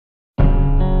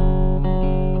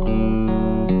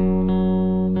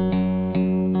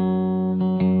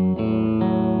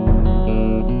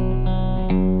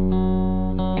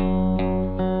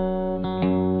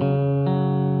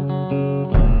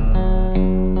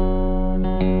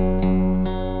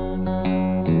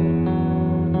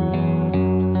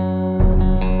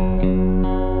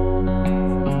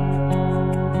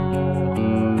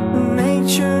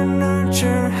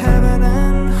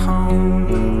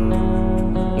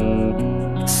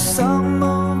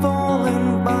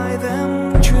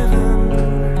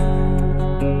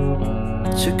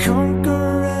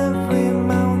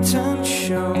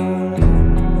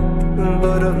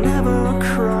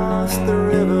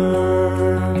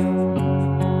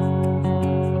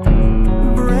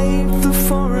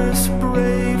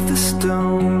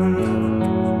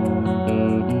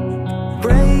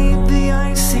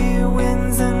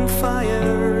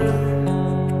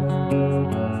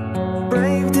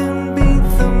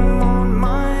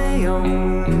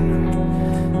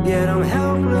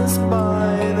pass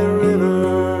by the river.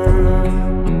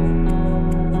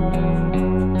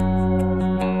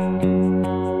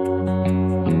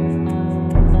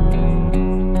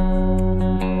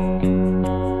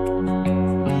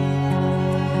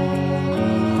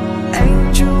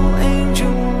 Angel,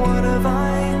 angel, what have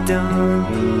I done?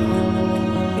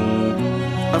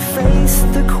 A face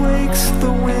that quakes,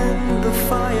 the wind, the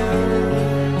fire.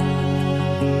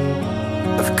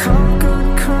 I've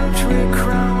conquered country,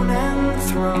 crown and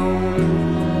throne.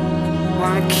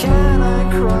 Why can't I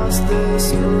cross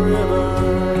this river?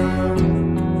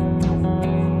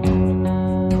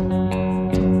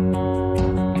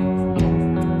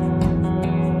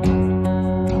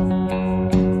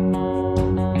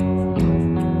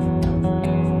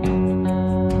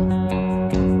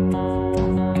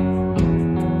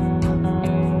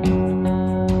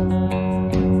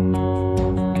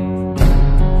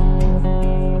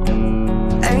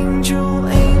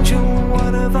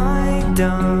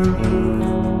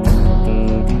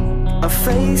 A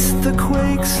face that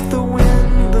quakes, the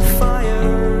wind, the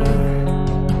fire.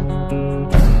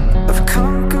 I've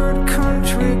conquered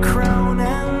country, crown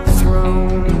and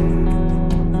throne.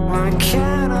 Why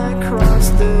can't I cross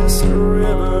this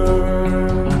river?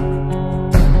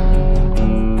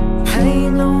 Pay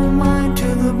no mind to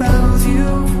the battles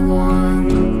you've won.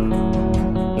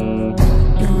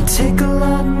 It'll take a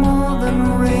lot more than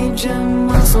rage and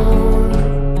muscle.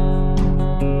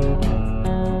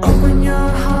 Open your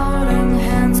heart and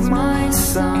hands, my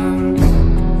son,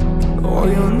 or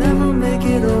you'll never make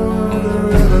it over the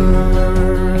river.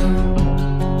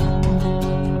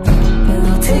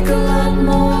 It'll take a lot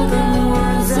more than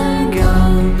words and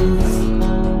guns,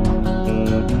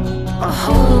 a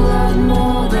whole lot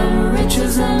more than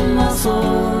riches and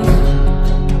muscle.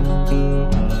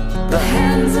 The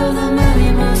hands of the many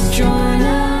must join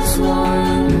as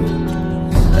one,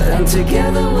 and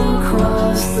together we'll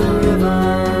cross the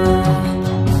river.